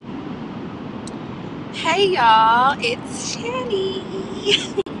Hey y'all, it's Shanny.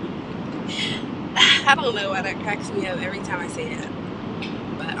 I don't know why that cracks me up every time I say that.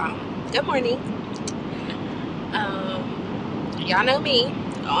 But good morning. Y'all know me.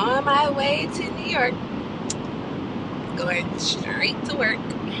 On my way to New York. Going straight to work.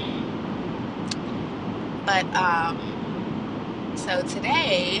 But so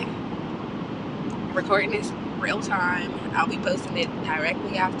today, recording this real time. I'll be posting it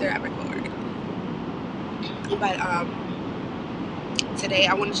directly after I record. But today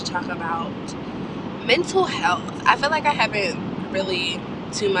I wanted to talk about mental health. I feel like I haven't really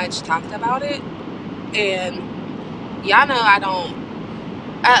too much talked about it, and y'all know I don't,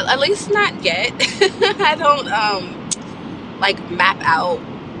 at least not yet. I don't like map out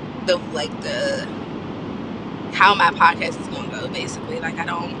the how my podcast is gonna go, basically. Like, I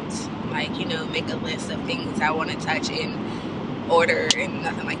don't like, make a list of things I want to touch in order and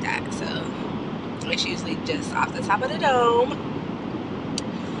nothing like that. So it's usually just off the top of the dome.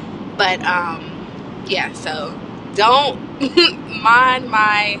 But yeah, so don't mind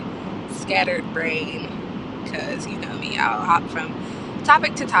my scattered brain, because you know me, I'll hop from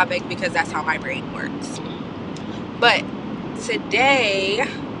topic to topic because that's how my brain works. But today,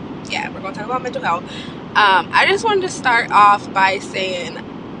 yeah, we're gonna talk about mental health. I just wanted to start off by saying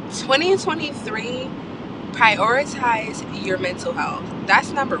 2023, prioritize your mental health.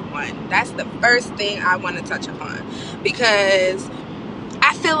 That's number one. That's the first thing I want to touch upon, because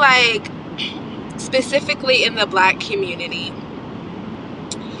I feel like, specifically in the Black community,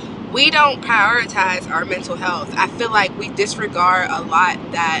 we don't prioritize our mental health. I feel like we disregard a lot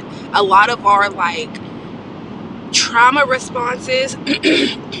of our like trauma responses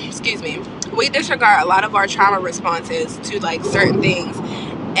excuse me, we disregard a lot of our trauma responses to like certain things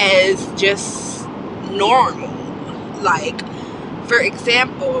as just normal. Like, for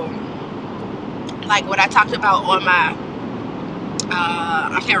example, like what I talked about on my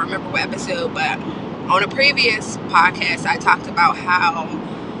I can't remember what episode, but on a previous podcast I talked about how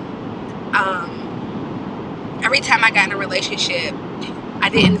every time I got in a relationship, I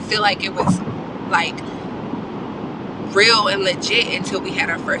didn't feel like it was like real and legit until we had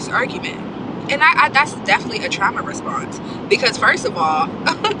our first argument. And I that's definitely a trauma response, because first of all,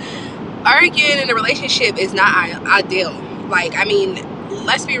 arguing in a relationship is not ideal. Like, I mean,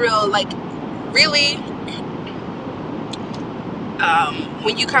 let's be real. Like, really,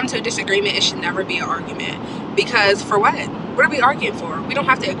 when you come to a disagreement, it should never be an argument. Because for what? What are we arguing for? We don't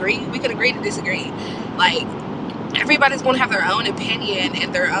have to agree. We can agree to disagree. Like, everybody's going to have their own opinion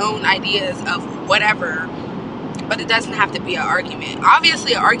and their own ideas of whatever, but it doesn't have to be an argument.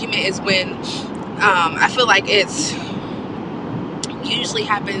 Obviously, an argument is when I feel like it's usually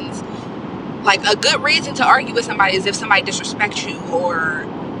happens, like, a good reason to argue with somebody is if somebody disrespects you, or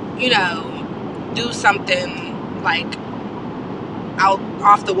do something like out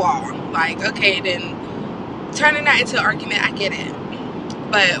off the wall. Like, okay, then turning that into an argument, I get it.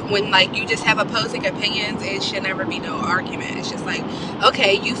 But when, like, you just have opposing opinions, it should never be no argument. It's just like,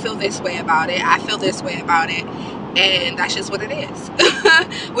 okay, you feel this way about it, I feel this way about it, and that's just what it is.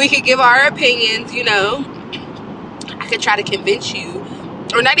 We could give our opinions, I could try to convince you,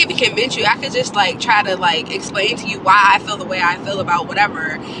 or not even convince you, I could just, like, try to, like, explain to you why I feel the way I feel about whatever,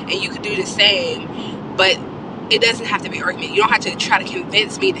 and you could do the same. But it doesn't have to be an argument. You don't have to try to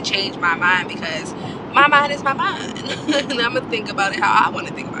convince me to change my mind, because my mind is my mind. And I'm going to think about it how I want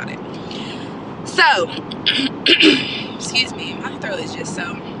to think about it. So, excuse me, my throat is just so,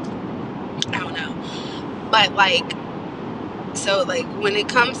 I don't know. But, like, so, like, when it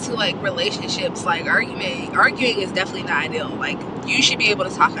comes to, like, relationships, like, arguing is definitely not ideal. Like, you should be able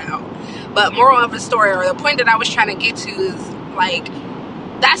to talk it out. But moral of the story, or the point that I was trying to get to, is, like,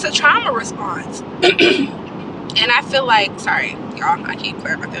 that's a trauma response. And I feel like, sorry, y'all, I keep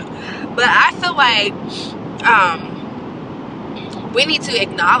clearing my throat, but I feel like we need to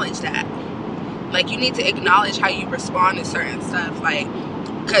acknowledge that. Like, you need to acknowledge how you respond to certain stuff. Like,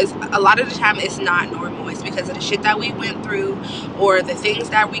 because a lot of the time it's not normal. It's because of the shit that we went through, or the things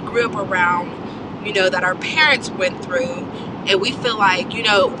that we grew up around, that our parents went through. And we feel like,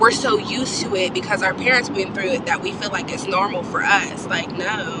 we're so used to it because our parents went through it, that we feel like it's normal for us. Like,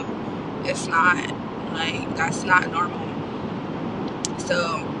 no, it's not. Like, that's not normal.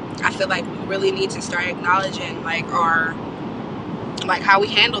 So I feel like we really need to start acknowledging, like, how we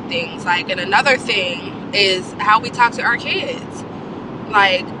handle things. Like, and another thing is how we talk to our kids.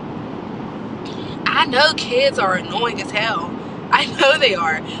 Like, I know kids are annoying as hell. I know they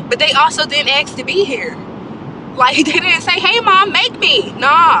are. But they also didn't ask to be here. Like, they didn't say, hey mom, make me.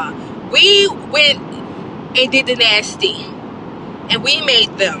 Nah. We went and did the nasty. And we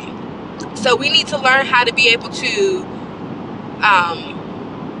made them. So we need to learn how to be able to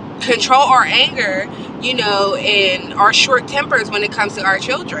control our anger, you know, and our short tempers when it comes to our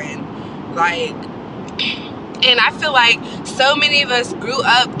children. Like, and I feel like so many of us grew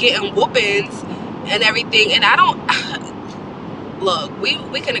up getting whoopings and everything, and I don't look,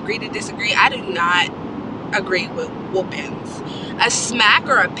 we can agree to disagree. I do not agree with whoopings. A smack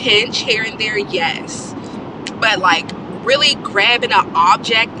or a pinch here and there, yes, but like really grabbing an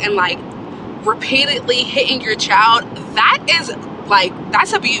object and like repeatedly hitting your child, that is like,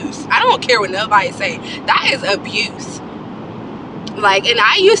 that's abuse. I don't care what nobody say, that is abuse. Like, and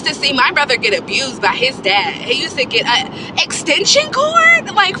I used to see my brother get abused by his dad. He used to get an extension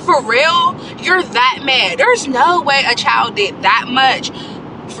cord. Like, for real, you're that mad. There's no way a child did that much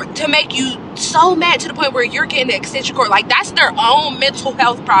to make you so mad to the point where you're getting an extension cord. Like, that's their own mental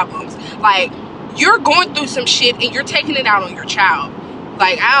health problems. Like, you're going through some shit and you're taking it out on your child.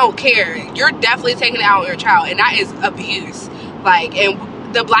 Like, I don't care, you're definitely taking it out on your child, and that is abuse. Like,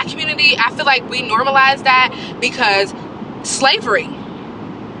 and the Black community, I feel like we normalize that because slavery.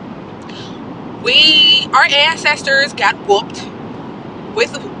 Our ancestors got whooped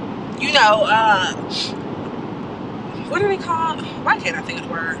with, you know, what are they called? Why can't I think of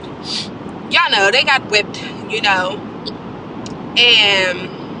the word? Y'all know, they got whipped, you know, and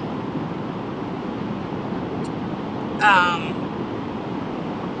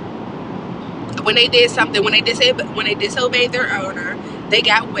when they did something, when they disobeyed their owner, they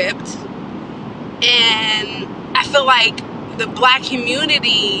got whipped. And I feel like the Black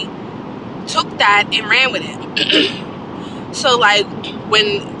community took that and ran with it. So like,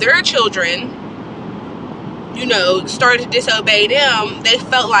 when their children, you know, started to disobey them, they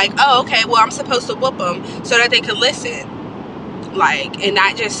felt like, oh, okay, well, I'm supposed to whoop them so that they could listen. Like, and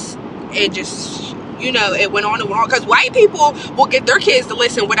that just, it just, you know, it went on and on. Because white people will get their kids to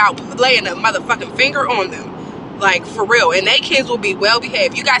listen without laying a motherfucking finger on them. Like, for real. And they kids will be well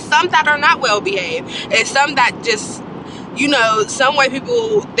behaved. You got some that are not well behaved, and some that just, you know, some white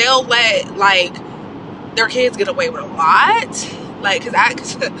people, they'll let like their kids get away with a lot. Like, cause I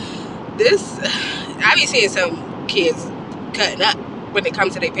be seeing some kids cutting up when it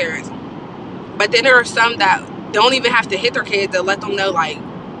comes to their parents. But then there are some that don't even have to hit their kids to let them know, like,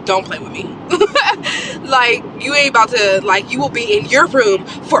 don't play with me. Like, you ain't about to, like, you will be in your room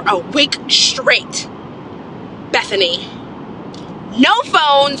for a week straight, Bethany. No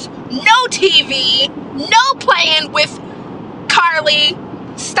phones, no TV, no playing with Carly.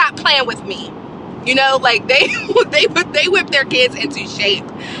 Stop playing with me. You know, like, they whip their kids into shape,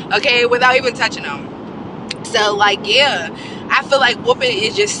 okay, without even touching them. So, like, yeah, I feel like whooping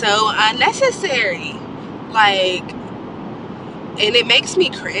is just so unnecessary. Like, and it makes me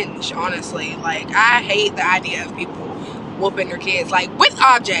cringe, honestly. Like, I hate the idea of people whooping their kids, like, with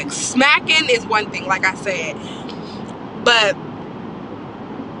objects. Smacking is one thing, like I said, but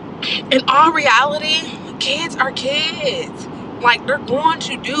in all reality, kids are kids. Like, they're going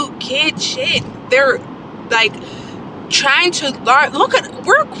to do kid shit. They're like trying to learn. Look at,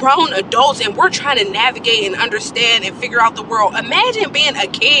 we're grown adults and we're trying to navigate and understand and figure out the world. Imagine being a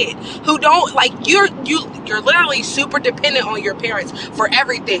kid who don't, like, you're literally super dependent on your parents for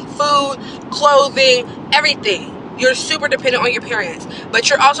everything, food, clothing, everything. You're super dependent on your parents, but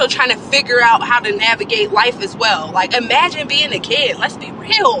you're also trying to figure out how to navigate life as well. Like, imagine being a kid. Let's be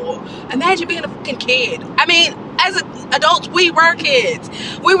real. Imagine being a fucking kid. I mean, as adults, we were kids.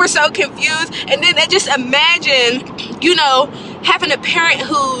 We were so confused. And then just imagine, you know, having a parent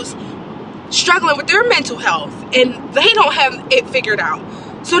who's struggling with their mental health and they don't have it figured out.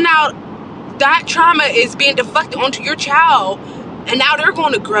 So now that trauma is being deflected onto your child, and now they're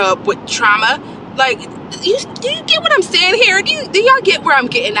going to grow up with trauma. Like, do you get what I'm saying here? Do y'all get where I'm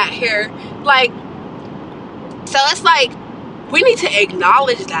getting at here? Like, so it's like, we need to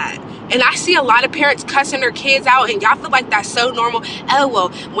acknowledge that. And I see a lot of parents cussing their kids out, and y'all feel like that's so normal. Oh, well,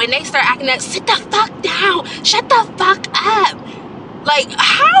 when they start acting up, sit the fuck down, shut the fuck up. Like,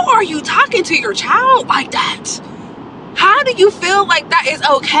 how are you talking to your child like that? How do you feel like that is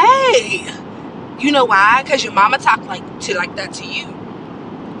okay? You know why? Because your mama talked like that to you.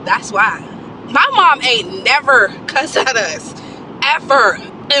 That's why. My mom ain't never cussed at us, ever.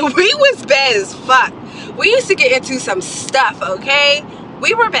 And we was bad as fuck. We used to get into some stuff, okay?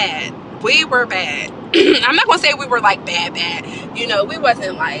 We were bad. We were bad. I'm not gonna say we were like bad. You know, we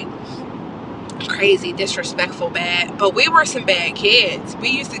wasn't like crazy, disrespectful bad, but we were some bad kids. We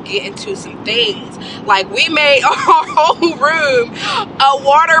used to get into some things. Like, we made our whole room a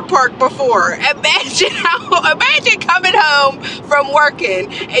water park before. Imagine coming home from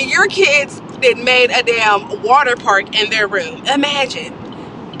working and your kids made a damn water park in their room. Imagine.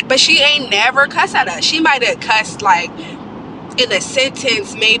 But she ain't never cussed at us. She might have cussed like in a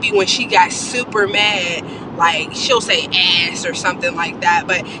sentence, maybe when she got super mad, like she'll say ass or something like that.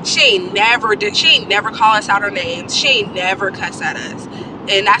 But she ain't never call us out our names. She ain't never cussed at us.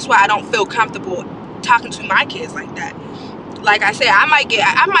 And that's why I don't feel comfortable talking to my kids like that. Like I said, I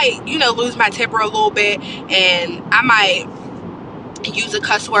might, you know, lose my temper a little bit, and I might use a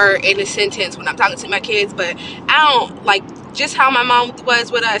cuss word in a sentence when I'm talking to my kids, but I don't, like, just how my mom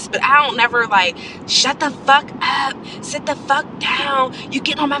was with us, but I don't never like, shut the fuck up, sit the fuck down, you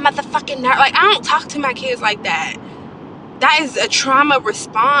get on my motherfucking nerve. Like, I don't talk to my kids like that. That is a trauma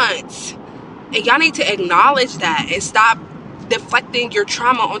response, and y'all need to acknowledge that and stop deflecting your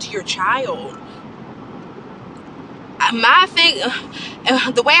trauma onto your child. My thing,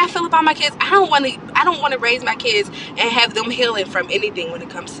 the way I feel about my kids, I don't want to raise my kids and have them healing from anything when it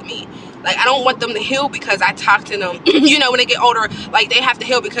comes to me. Like, I don't want them to heal because I talk to them, you know, when they get older, like they have to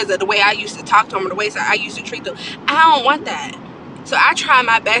heal because of the way I used to talk to them or the ways that I used to treat them. I don't want that. So I try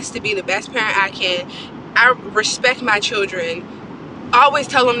my best to be the best parent I can. I respect my children. Always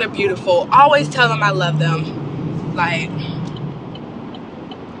tell them they're beautiful. Always tell them I love them. Like,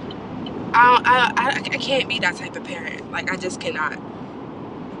 I can't be that type of parent. Like, I just cannot.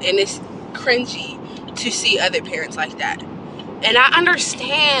 And it's cringy to see other parents like that. And I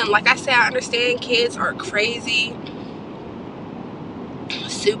understand, like I said, I understand kids are crazy,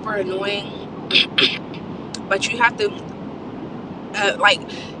 super annoying, but you have to like,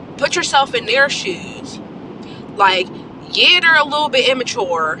 put yourself in their shoes. Like, yeah, they're a little bit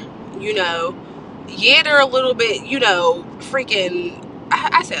immature, you know, yeah, they're a little bit, you know, freaking,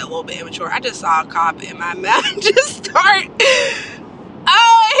 I said a little bit immature. I just saw a cop in my mouth just start.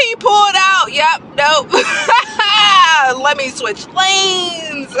 Oh, he pulled out. Yep, nope. Let me switch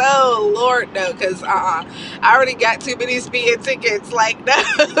lanes. Oh, Lord, no, because I already got too many speeding tickets. Like, no.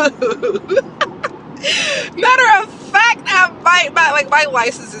 Matter of fact, my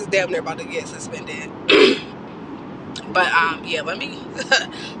license is damn near about to get suspended. But yeah, let me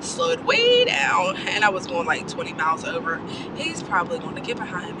slow it way down, and I was going like 20 miles over. He's probably going to get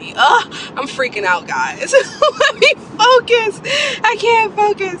behind me. I'm freaking out, guys. Let me focus. I can't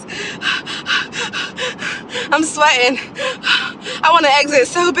focus. I'm sweating. I want to exit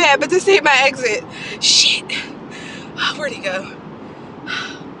so bad, but this ain't my exit. Shit. Where'd he go?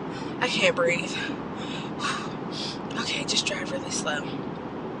 I can't breathe. Okay, just drive really slow.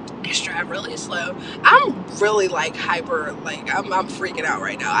 Just drive really slow. I'm really like hyper, like I'm freaking out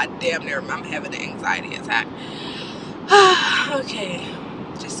right now. I'm having an anxiety attack. Okay,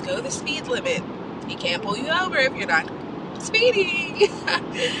 just go the speed limit. He can't pull you over if you're not speeding.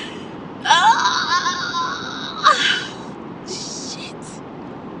 Shit.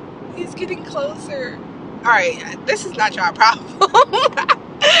 He's getting closer. Alright, this is not your problem. But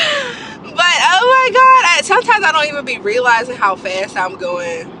oh my god, sometimes I don't even be realizing how fast I'm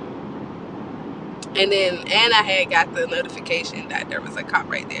going. And I had got the notification that there was a cop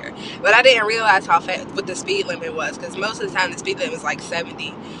right there, but I didn't realize how fast what the speed limit was, because most of the time the speed limit is like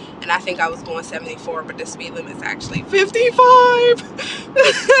 70, and I think I was going 74, but the speed limit is actually 55.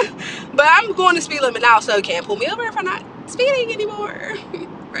 But I'm going the speed limit now, so it can't pull me over if I'm not speeding anymore.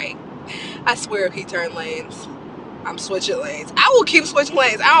 Right? I swear, if he turned lanes, I'm switching lanes. I will keep switching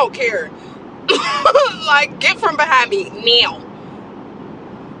lanes. I don't care. Like, get from behind me now.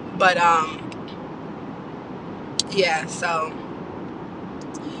 But yeah, so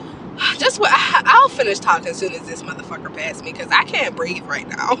just what I'll finish talking as soon as this motherfucker passes me, because I can't breathe right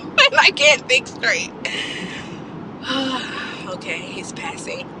now. And I can't think straight. Okay, he's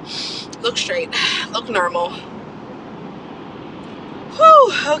passing. Look straight. Look normal.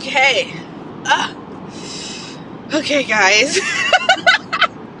 Whew, okay. Okay, guys.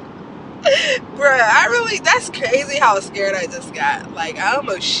 Bruh, that's crazy how scared I just got. Like, I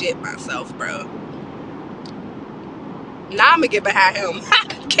almost shit myself, bro. Now I'm gonna get behind him.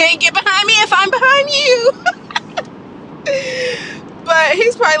 Can't get behind me if I'm behind you. But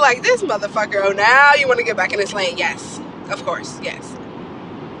he's probably like, this motherfucker, oh, now you want to get back in this lane? Yes, of course, yes.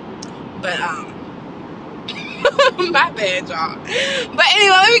 But my bad, y'all. But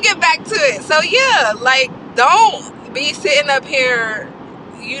anyway, let me get back to it. So yeah, like, don't be sitting up here,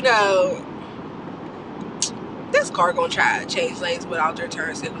 you know, this car gonna try to change lanes without their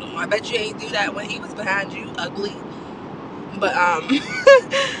turn signal. I bet you ain't do that when he was behind you, ugly. But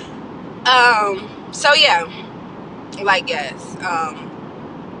so yeah, like, yes,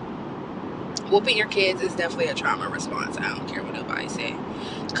 whooping your kids is definitely a trauma response. I don't care what nobody say.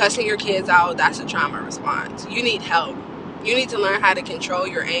 Cussing your kids out, that's a trauma response. You need help. You need to learn how to control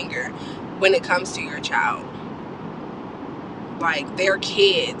your anger when it comes to your child. Like, they're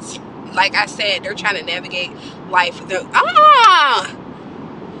kids. Like I said, they're trying to navigate life.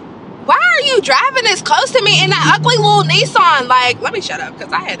 Why are you driving this close to me in that ugly little Nissan? Like, let me shut up,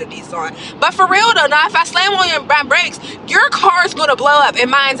 because I had a Nissan. But for real though, now if I slam on my brakes, your car's gonna blow up and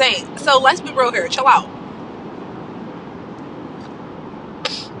mine ain't. So let's be real here. Chill out.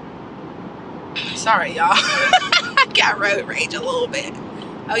 Sorry, y'all. I got road rage a little bit.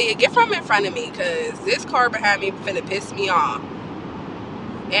 Oh yeah, get from in front of me, because this car behind me finna piss me off.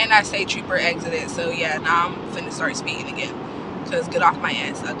 And I say trooper exited, so yeah, now I'm finna start speeding again. Because get off my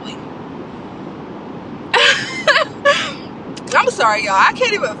ass, ugly. I'm sorry, y'all. I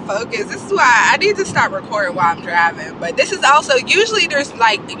can't even focus. This is why I need to stop recording while I'm driving. But this is also, usually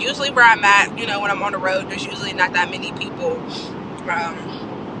where I'm at, you know, when I'm on the road, there's usually not that many people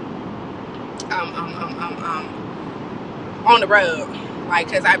on the road. Like,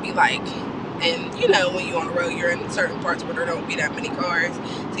 because I'd be like, and you know, when you're on the road, you're in certain parts where there don't be that many cars,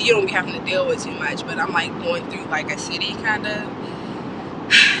 so you don't be having to deal with too much. But I'm like going through like a city kind of.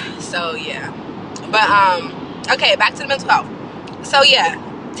 So yeah. But okay, back to the mental health. So yeah,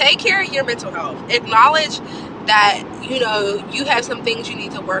 take care of your mental health. Acknowledge that, you know, you have some things you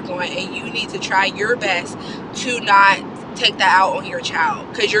need to work on, and you need to try your best to not take that out on your child,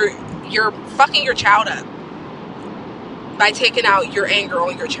 because you're fucking your child up by taking out your anger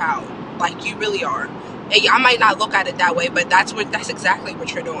on your child. Like, you really are. And I might not look at it that way, but that's exactly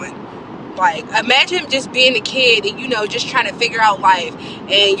what you're doing. Like, imagine just being a kid and, you know, just trying to figure out life,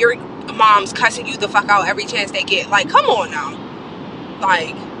 and your mom's cussing you the fuck out every chance they get. Like, come on now.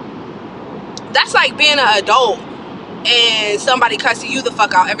 Like, that's like being an adult and somebody cussing you the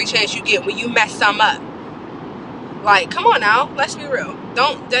fuck out every chance you get when you mess some up. Like, come on now, let's be real.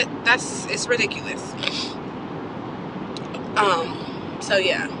 It's ridiculous. So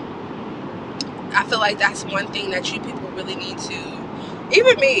yeah, I feel like that's one thing that you people really need to,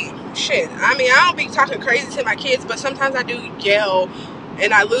 even me, shit, I mean, I don't be talking crazy to my kids, but sometimes I do yell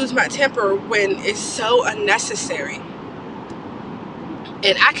and I lose my temper when it's so unnecessary.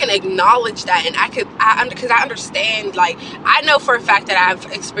 And I can acknowledge that, and because I understand, like, I know for a fact that I've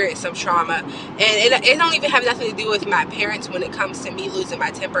experienced some trauma, and it don't even have nothing to do with my parents when it comes to me losing my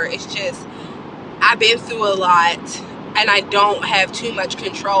temper. It's just, I've been through a lot, and I don't have too much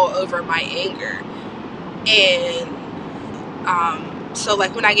control over my anger. And so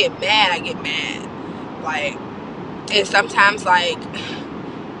like when I get mad, like, and sometimes like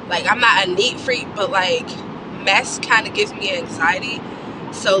I'm not a neat freak, but like mess kind of gives me anxiety.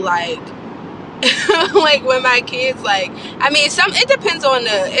 So like like when my kids, like, I mean, it depends on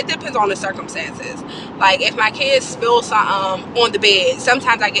the circumstances. Like, if my kids spill something on the bed,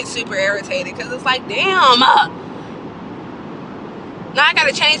 sometimes I get super irritated, because it's like, damn, now I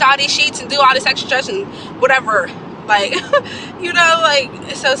gotta change all these sheets and do all this extra stretch and whatever, like, you know,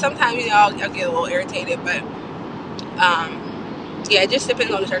 like, so sometimes, you know, I'll get a little irritated. But yeah, it just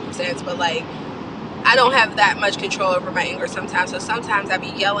depends on the circumstance. But like, I don't have that much control over my anger sometimes. So sometimes I be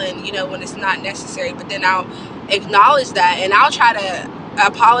yelling, you know, when it's not necessary. But then I'll acknowledge that, and I'll try to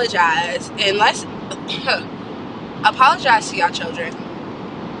apologize. And let's apologize to y'all children.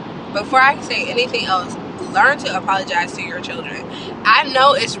 Before I say anything else, learn to apologize to your children. I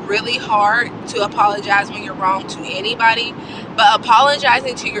know it's really hard to apologize when you're wrong to anybody, but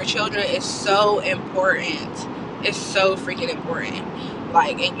apologizing to your children is so important. It's so freaking important.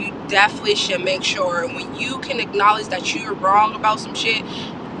 Like, and you definitely should make sure, when you can acknowledge that you're wrong about some shit,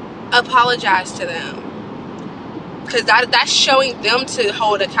 apologize to them, because that's showing them to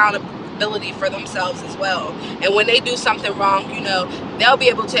hold accountability for themselves as well. And when they do something wrong, you know, they'll be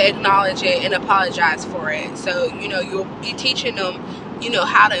able to acknowledge it and apologize for it. So, you know, you'll be teaching them, you know,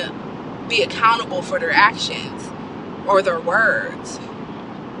 how to be accountable for their actions or their words.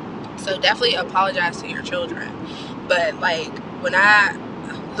 So definitely apologize to your children. But like, when I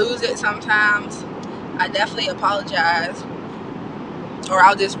lose it sometimes, I definitely apologize. Or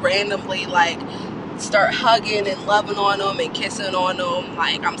I'll just randomly like start hugging and loving on them and kissing on them,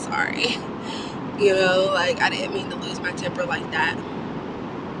 like, I'm sorry. You know, like, I didn't mean to lose my temper like that.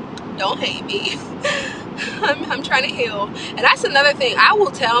 Don't hate me. I'm trying to heal. And that's another thing. I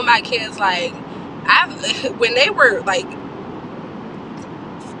will tell my kids, like, when they were like,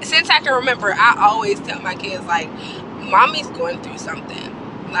 since I can remember, I always tell my kids, like, mommy's going through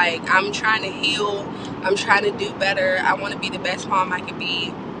something. Like, I'm trying to heal. I'm trying to do better. I want to be the best mom I can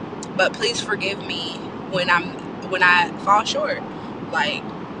be. But please forgive me when I fall short. Like,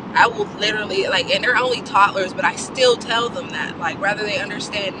 I will literally, like, and they're only toddlers, but I still tell them that, like, whether they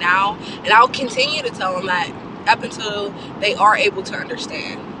understand now, and I'll continue to tell them that up until they are able to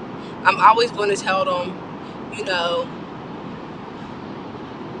understand. I'm always going to tell them, you know,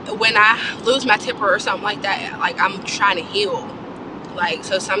 when I lose my temper or something like that, like I'm trying to heal. Like,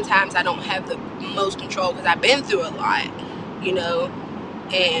 so sometimes I don't have the most control because I've been through a lot, you know,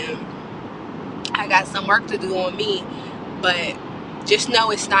 and I got some work to do on me. But just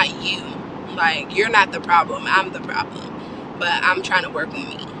know it's not you. Like, you're not the problem, I'm the problem. But I'm trying to work on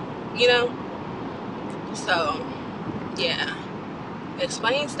me, you know? So, yeah.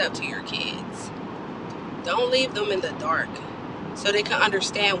 Explain stuff to your kids. Don't leave them in the dark, so they can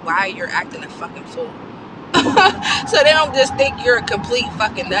understand why you're acting a fucking fool. So they don't just think you're a complete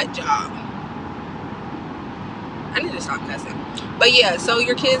fucking nut job. I need to stop cussing. But yeah, so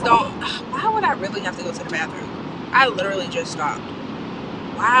your kids don't... Why would I really have to go to the bathroom? I literally just stopped.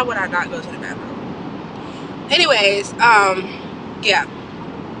 Why would I not go to the bathroom? Anyways, yeah.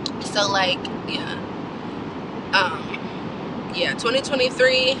 So, like, yeah.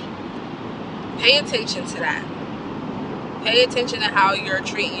 2023, pay attention to that. Pay attention to how you're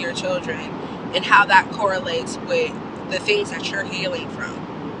treating your children and how that correlates with the things that you're healing from.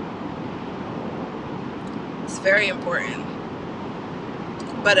 It's very important.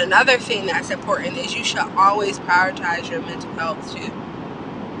 But another thing that's important is you should always prioritize your mental health too.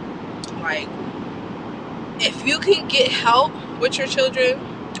 Like, if you can get help with your children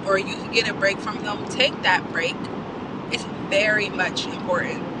or you can get a break from them, take that break. It's very much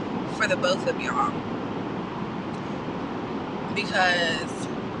important for the both of y'all. Because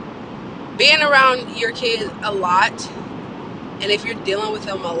being around your kids a lot, and if you're dealing with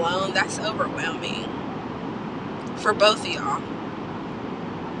them alone, that's overwhelming for both of y'all.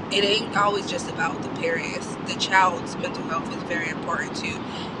 It ain't always just about the parents. The child's mental health is very important too.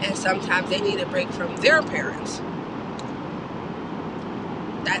 And sometimes they need a break from their parents.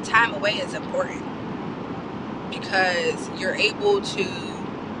 That time away is important because you're able to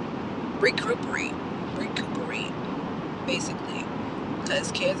recuperate basically,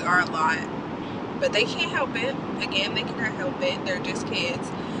 because kids are a lot, but they can't help it. Again, they cannot help it. They're just kids.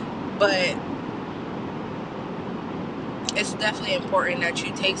 But it's definitely important that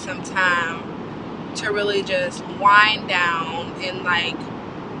you take some time to really just wind down and like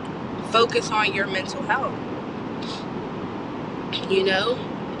focus on your mental health, you know.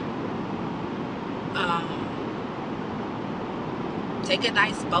 Take a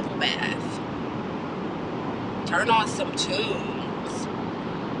nice bubble bath, turn on some tunes.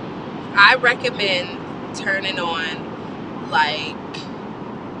 I recommend turning on like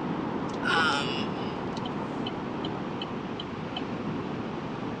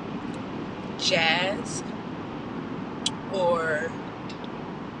jazz or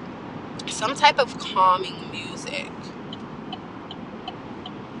some type of calming music,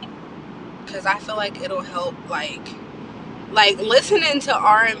 because I feel like it'll help. Like listening to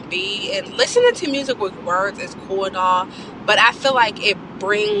R&B and listening to music with words is cool and all, but I feel like it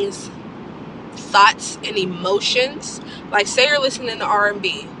brings thoughts and emotions. Like, say you're listening to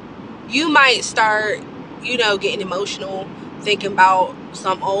R&B, you might start, you know, getting emotional, thinking about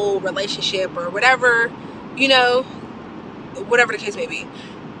some old relationship or whatever, you know, whatever the case may be.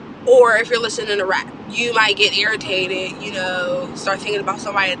 Or if you're listening to rap, you might get irritated, you know, start thinking about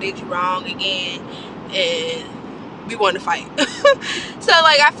somebody that did you wrong again, and we want to fight. So,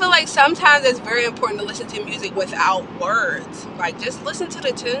 like, I feel like sometimes it's very important to listen to music without words. Like, just listen to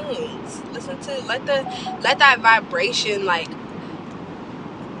the tunes. Let that vibration, like,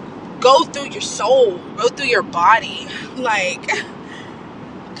 go through your soul, go through your body. Like,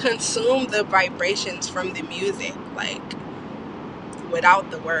 consume the vibrations from the music, like,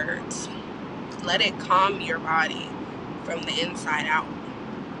 without the words. Let it calm your body from the inside out.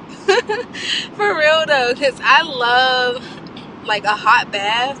 For real though, because I love like a hot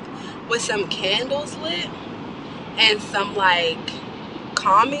bath with some candles lit and some like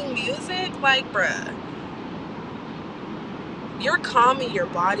calming music. Like, bruh, you're calming your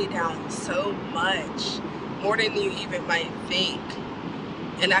body down so much more than you even might think.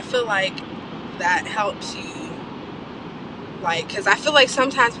 And I feel like that helps you, like, because I feel like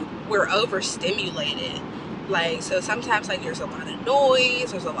sometimes we're overstimulated. Like, so sometimes, like, there's a lot of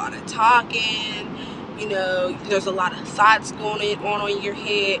noise, there's a lot of talking, you know, there's a lot of thoughts going on in your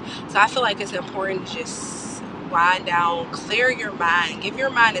head. So I feel like it's important to just wind down, clear your mind, give your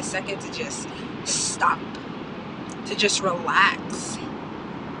mind a second to just stop, to just relax.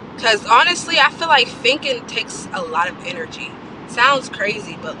 Because honestly, I feel like thinking takes a lot of energy. Sounds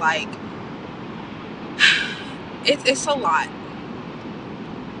crazy, but like, it's a lot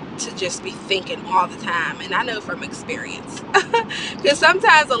to just be thinking all the time, and I know from experience. Because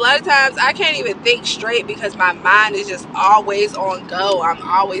sometimes, a lot of times, I can't even think straight because my mind is just always on go. I'm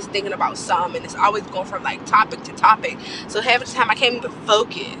always thinking about something, and it's always going from like topic to topic. So half the time I can't even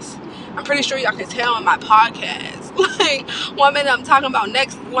focus. I'm pretty sure y'all can tell in my podcast. Like, one minute I'm talking about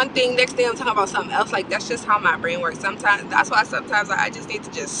one thing, next day I'm talking about something else. Like, that's just how my brain works. Sometimes that's why sometimes I just need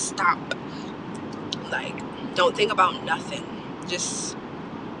to just stop. Like, don't think about nothing. Just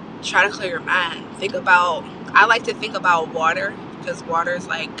try to clear your mind. I like to think about water, because water is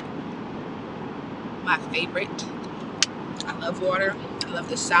like my favorite. I love water. I love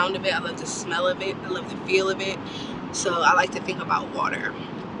the sound of it. I love the smell of it. I love the feel of it. So I like to think about water.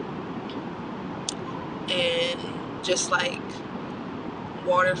 And just like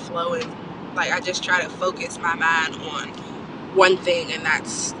water flowing, like, I just try to focus my mind on one thing, and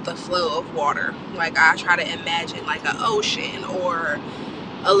that's the flow of water. Like, I try to imagine like an ocean or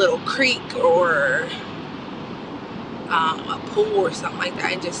a little creek or a pool or something like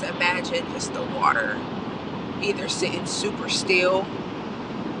that, and just imagine just the water either sitting super still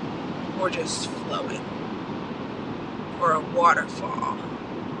or just flowing, or a waterfall.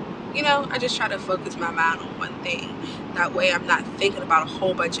 You know, I just try to focus my mind on one thing. That way I'm not thinking about a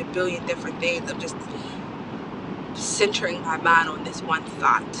whole bunch of billion different things. I'm just centering my mind on this one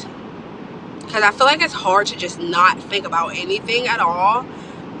thought. Because I feel like it's hard to just not think about anything at all.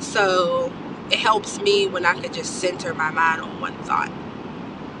 So it helps me when I could just center my mind on one thought.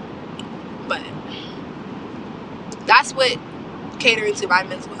 But that's what catering to my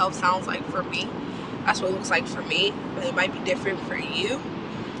mental health sounds like for me. That's what it looks like for me. But it might be different for you.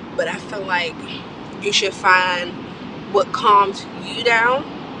 But I feel like you should find what calms you down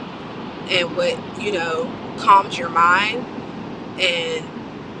and what, you know, calms your mind, and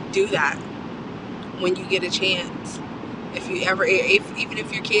do that when you get a chance. Even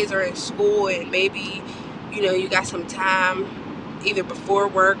if your kids are in school and maybe, you know, you got some time either before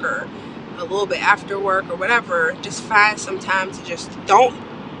work or a little bit after work or whatever, just find some time to just don't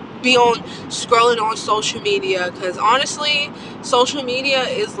be on scrolling on social media. Because honestly, social media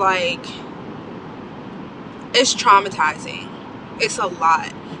is like, it's traumatizing. It's a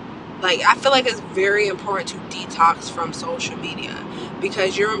lot. Like, I feel like it's very important to detox from social media,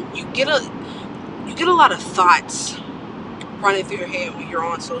 because you get a lot of thoughts running through your head when you're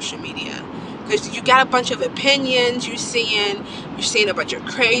on social media, because you got a bunch of opinions. You're seeing a bunch of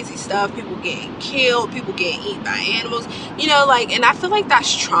crazy stuff, people getting killed, people getting eaten by animals, you know, like, and I feel like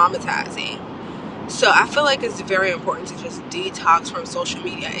that's traumatizing. So I feel like it's very important to just detox from social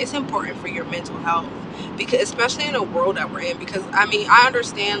media. It's important for your mental health, because especially in the world that we're in, because I mean, I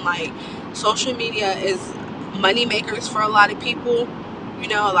understand like social media is money makers for a lot of people. You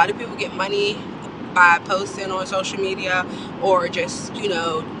know, a lot of people get money by posting on social media, or just, you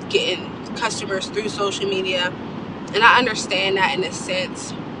know, getting customers through social media. And I understand that in a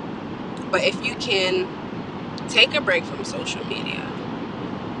sense. But if you can take a break from social media,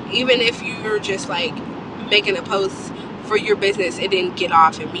 even if you're just like making a post for your business and then get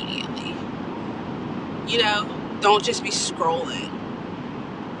off immediately, you know, don't just be scrolling.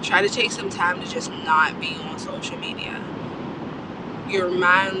 Try to take some time to just not be on social media. Your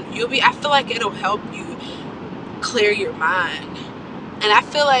mind, I feel like it'll help you clear your mind. And I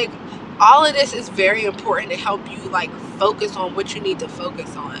feel like all of this is very important to help you like focus on what you need to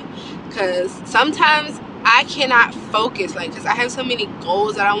focus on. Because sometimes I cannot focus, like, because I have so many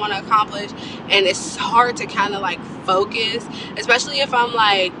goals that I want to accomplish, and it's hard to kind of like focus, especially if I'm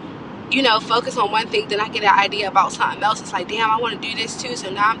like, you know, focus on one thing, then I get an idea about something else. It's like, damn, I want to do this too,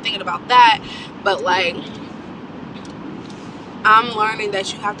 so now I'm thinking about that. But like, I'm learning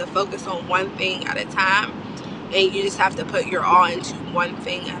that you have to focus on one thing at a time, and you just have to put your all into one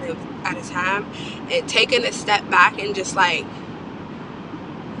thing at a time. And taking a step back and just like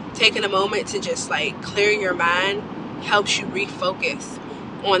taking a moment to just like clear your mind helps you refocus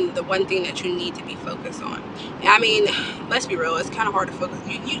on the one thing that you need to be focused on. I mean, let's be real, it's kind of hard to focus.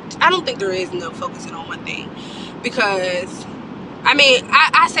 I don't think there is no focusing on one thing, because I mean,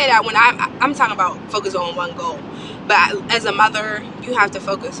 I say that when I'm talking about focus on one goal, but as a mother, you have to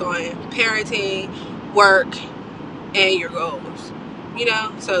focus on parenting, work, and your goals, you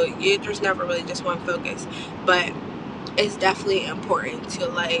know. So there's never really just one focus, but it's definitely important to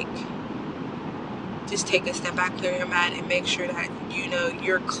like just take a step back, clear your mind, and make sure that, you know,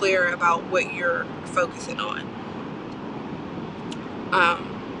 you're clear about what you're focusing on.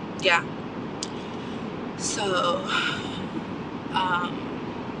 Yeah. So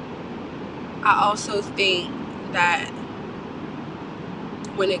I also think that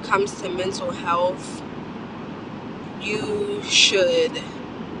when it comes to mental health, you should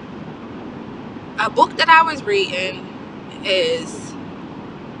A book that I was reading is,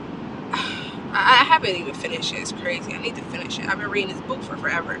 I haven't even finished it. It's crazy. I need to finish it. I've been reading this book for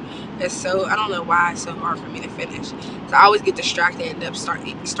forever. I don't know why it's so hard for me to finish. So I always get distracted and end up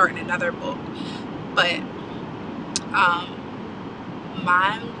starting another book. But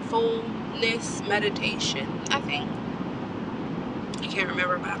mindfulness meditation, I think. I can't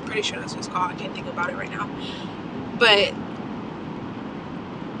remember, but I'm pretty sure that's what it's called. I can't think about it right now. But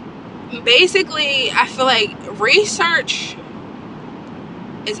basically, I feel like research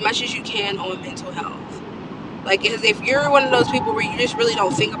as much as you can on mental health. Like, because if you're one of those people where you just really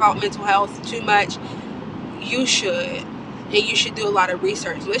don't think about mental health too much, you should. And you should do a lot of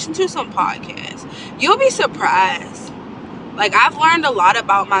research. Listen to some podcasts. You'll be surprised. Like, I've learned a lot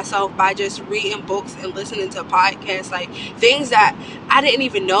about myself by just reading books and listening to podcasts. Like, things that I didn't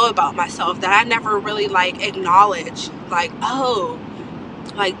even know about myself that I never really, like, acknowledged. Like, oh,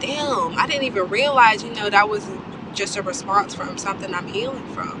 like, damn, I didn't even realize, that was just a response from something I'm healing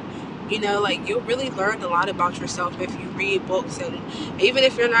from. Like, you'll really learn a lot about yourself if you read books. And even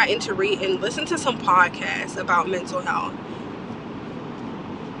if you're not into reading, listen to some podcasts about mental health.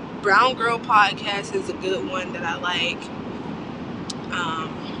 Brown Girl podcast is a good one that I like.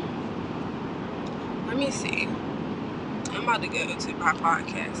 Let me see. I'm about to go to my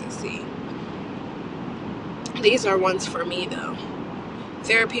podcast and see. These are ones for me, though.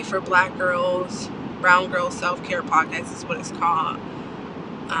 Therapy for Black Girls, Brown Girl Self-Care Podcast is what it's called.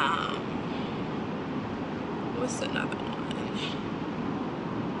 What's another one?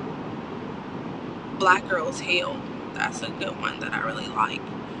 Black Girls Heal. That's a good one that I really like.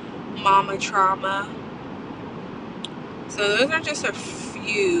 Mama Trauma. So those are just a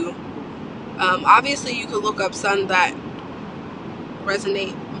few. Obviously, you could look up some that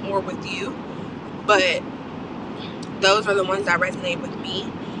resonate more with you, but those are the ones that resonate with me.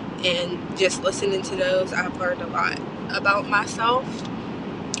 And just listening to those, I've learned a lot about myself.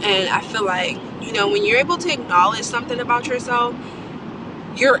 And I feel like, when you're able to acknowledge something about yourself,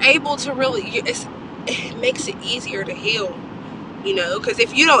 you're able to really, it makes it easier to heal. Because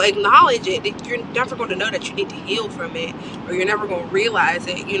if you don't acknowledge it, you're never going to know that you need to heal from it, or you're never going to realize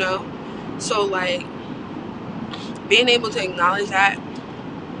it. So, like, being able to acknowledge that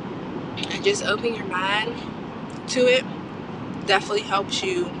and just open your mind to it definitely helps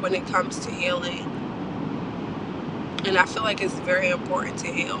you when it comes to healing. And I feel like it's very important to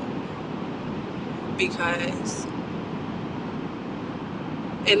heal, because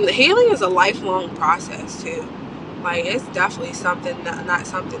and healing is a lifelong process too. Like, it's definitely something that, not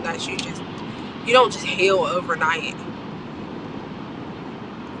something that you don't just heal overnight.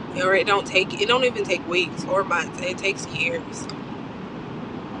 Or it don't even take weeks or months. It takes years.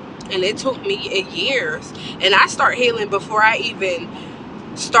 And it took me years. And I start healing before I even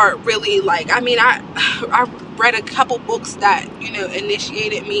start really, like, I read a couple books that,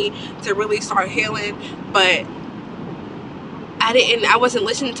 initiated me to really start healing, but I wasn't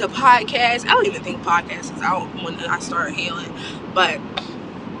listening to podcasts. I don't even think podcasts is out when I started healing, but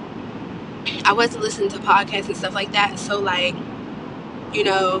I wasn't listening to podcasts and stuff like that. So, like,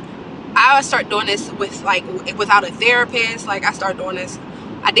 I would start doing this without a therapist. Like, I started doing this.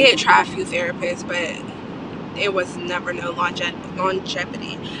 I did try a few therapists, but it was never no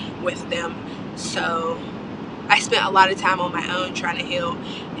longevity with them. So I spent a lot of time on my own trying to heal,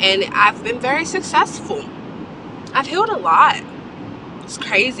 and I've been very successful. I've healed a lot. It's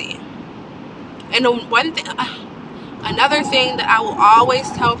crazy. And another thing that I will always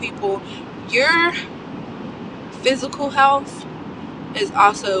tell people, your physical health is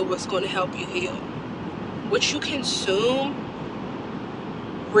also what's going to help you heal. What you consume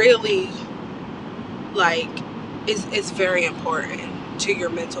really, like, is very important to your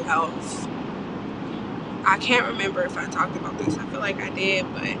mental health. I can't remember if I talked about this. I feel like I did,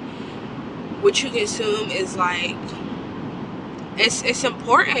 but what you consume is, like, it's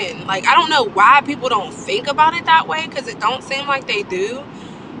important. Like, I don't know why people don't think about it that way, because it don't seem like they do,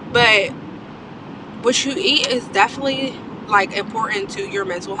 but what you eat is definitely, like, important to your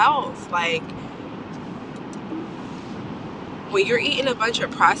mental health. Like, when you're eating a bunch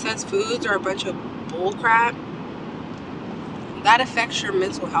of processed foods or a bunch of bull crap, that affects your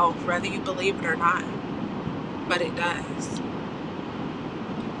mental health, whether you believe it or not. But it does.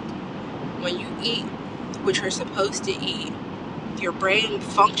 When you eat what you're supposed to eat, your brain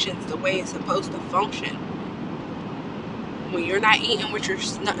functions the way it's supposed to function. When you're not eating what you're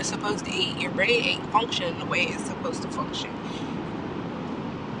not supposed to eat, your brain ain't functioning the way it's supposed to function.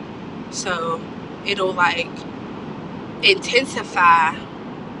 So it'll, like, intensify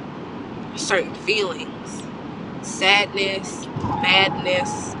certain feelings. Sadness,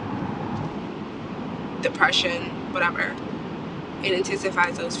 madness, depression, whatever. It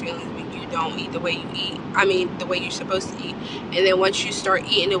intensifies those feelings when you don't eat the way you eat. I mean, the way you're supposed to eat. And then once you start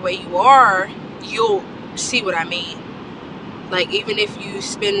eating the way you are, you'll see what I mean. Like, even if you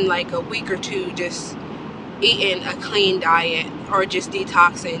spend like a week or two just eating a clean diet or just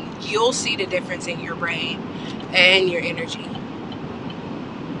detoxing, you'll see the difference in your brain and your energy.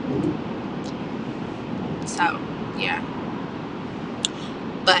 So, yeah.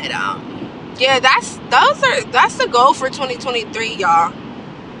 But yeah, that's the goal for 2023, y'all.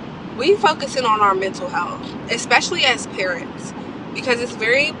 We focusing on our mental health, especially as parents, because it's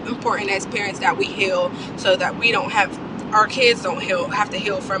very important as parents that we heal, so that we don't have our kids don't have to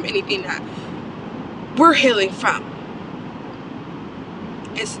heal from anything that we're healing from.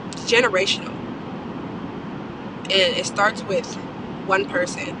 It's generational, and it starts with one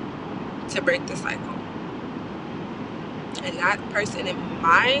person to break the cycle, and that person in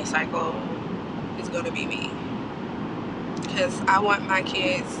my cycle is going to be me, because I want my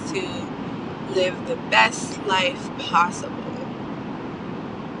kids to live the best life possible,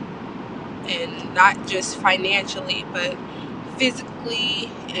 and not just financially, but physically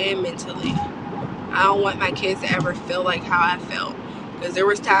and mentally. I don't want my kids to ever feel like how I felt, because there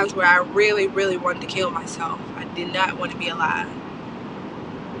was times where I really, really wanted to kill myself. I did not want to be alive,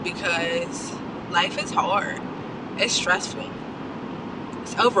 because life is hard. It's stressful.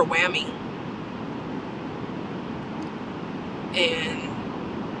 It's overwhelming. And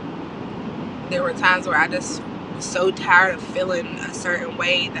there were times where I just was so tired of feeling a certain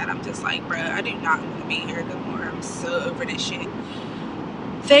way that I'm just like, bruh, I do not want to be here no more. I'm so over this shit.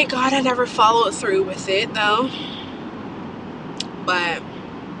 Thank God I never followed through with it, though. But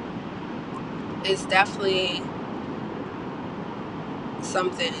it's definitely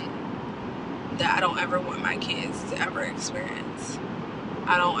something that I don't ever want my kids to ever experience.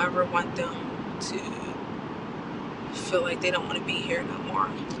 I don't ever want them to feel like they don't want to be here no more,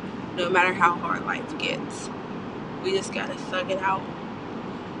 no matter how hard life gets. We just gotta thug it out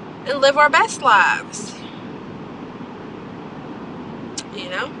and live our best lives, you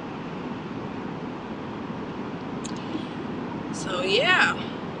know? So yeah,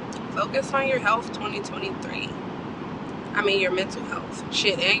 focus on your health 2023. I mean, your mental health,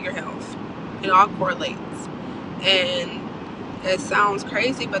 shit, and your health. It all correlates. And it sounds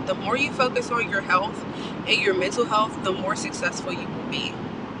crazy, but the more you focus on your health and your mental health, the more successful you will be.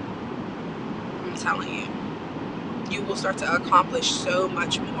 I'm telling you. You will start to accomplish so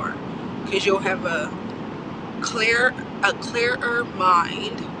much more, because you'll have a clearer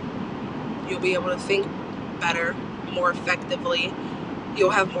mind. You'll be able to think better, more effectively.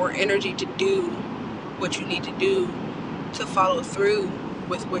 You'll have more energy to do what you need to do to follow through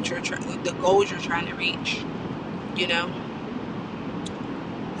with what the goals you're trying to reach, you know?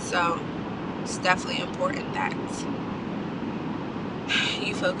 So it's definitely important that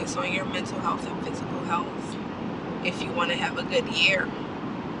you focus on your mental health and physical health if you want to have a good year,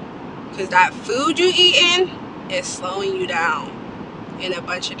 because that food you eating is slowing you down in a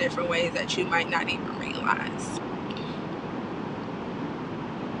bunch of different ways that you might not even realize.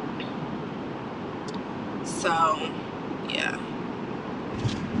 So yeah,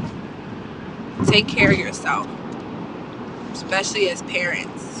 take care of yourself, especially as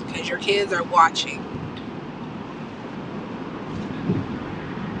parents, because your kids are watching,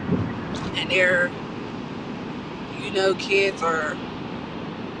 and kids are,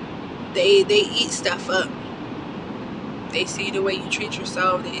 they eat stuff up. They see the way you treat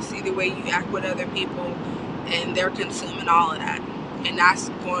yourself, they see the way you act with other people, and they're consuming all of that, and that's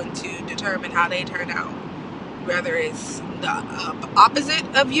going to determine how they turn out, whether it's the opposite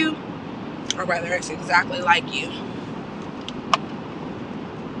of you or whether it's exactly like you.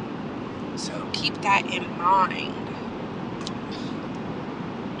 So keep that in mind.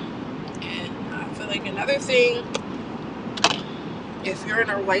 And I feel like another thing, if you're in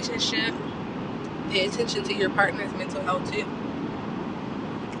a relationship, pay attention to your partner's mental health too.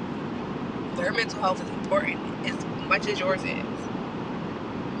 Their mental health is important as much as yours is.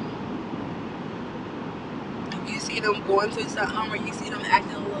 If you see them going through something, or you see them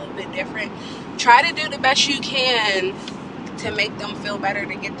acting a little bit different, try to do the best you can to make them feel better,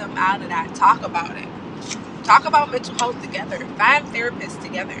 to get them out of that. Talk about it. Talk about mental health together. Find therapists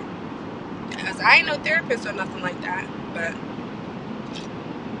together. Because I ain't no therapist or nothing like that, but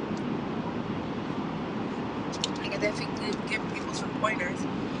I can definitely give people some pointers,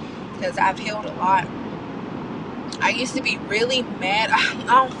 because I've healed a lot. I used to be really mad.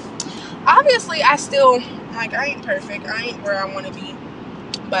 Obviously, I still, like, I ain't perfect. I ain't where I want to be.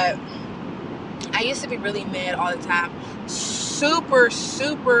 But I used to be really mad all the time. Super,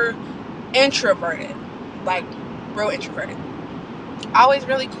 super introverted. like real introverted. Always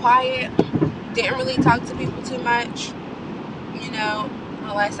really quiet. Didn't really talk to people too much, you know,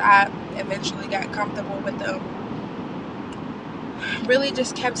 unless I eventually got comfortable with them. Really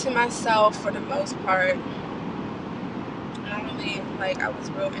just kept to myself for the most part. Normally, like, I was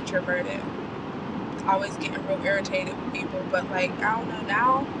real introverted. Always getting real irritated with people, but like, I don't know,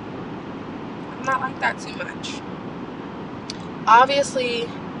 now I'm not like that too much. Obviously,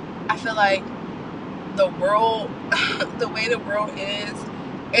 I feel like the world, the way the world is,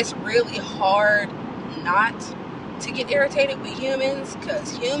 it's really hard not to get irritated with humans,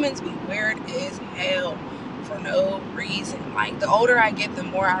 because humans be weird as hell for no reason. Like, the older I get, the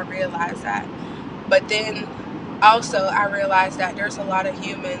more I realize that. But then also I realize that there's a lot of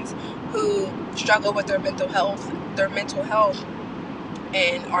humans who struggle with their mental health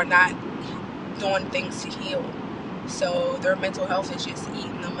and are not doing things to heal. So their mental health is just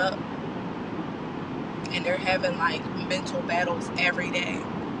eating them up, and they're having like mental battles every day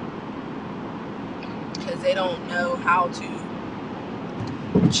because they don't know how to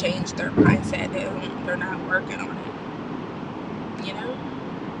change their mindset. They're not working on it, you know.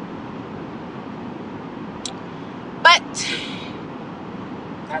 But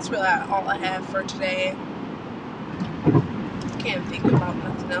that's really all I have for today. Can't think about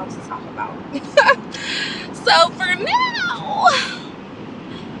nothing else to talk about. So for now,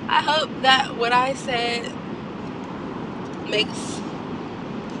 I hope that what I said makes,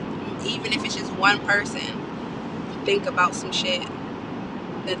 even if it's just one person, think about some shit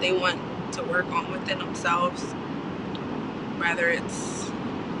that they want to work on within themselves. Whether it's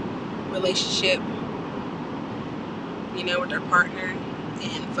relationship, you know, with their partner,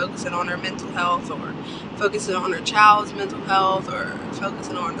 and focusing on their mental health, or focusing on their child's mental health, or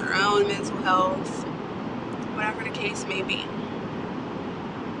focusing on their own mental health, whatever the case may be.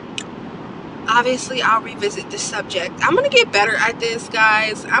 Obviously, I'll revisit this subject. I'm going to get better at this,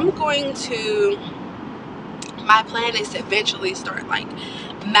 guys. My plan is to eventually start like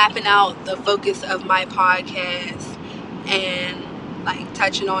mapping out the focus of my podcast and like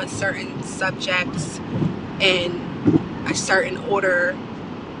touching on certain subjects in a certain order,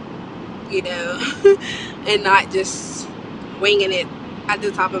 you know, and not just winging it at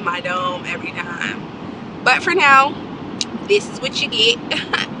the top of my dome every time. But for now, this is what you get.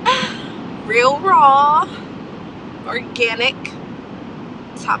 Real raw, organic,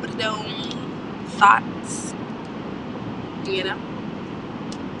 top of the dome thoughts, you know.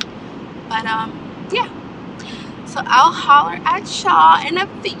 But yeah. So I'll holler at y'all in a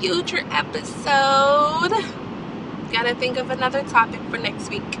future episode. Gotta think of another topic for next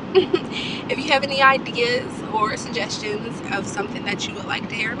week. If you have any ideas or suggestions of something that you would like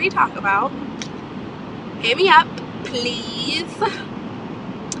to hear me talk about, hit me up, please.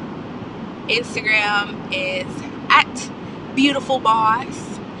 Instagram is at Beautiful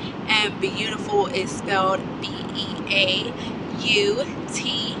Boss, and beautiful is spelled BEAUTEI.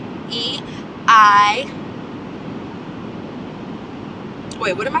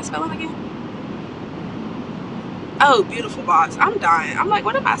 Wait, what am I spelling again? Oh, Beautiful Boss. I'm dying. I'm like,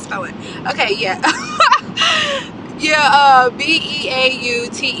 what am I spelling? Okay, yeah. Yeah, BEAUTEIFULBOSS.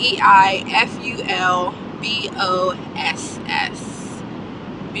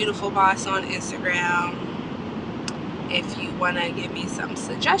 Beautiful Boss on Instagram. If you want to give me some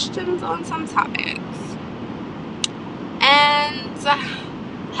suggestions on some topics. And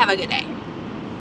have a good day.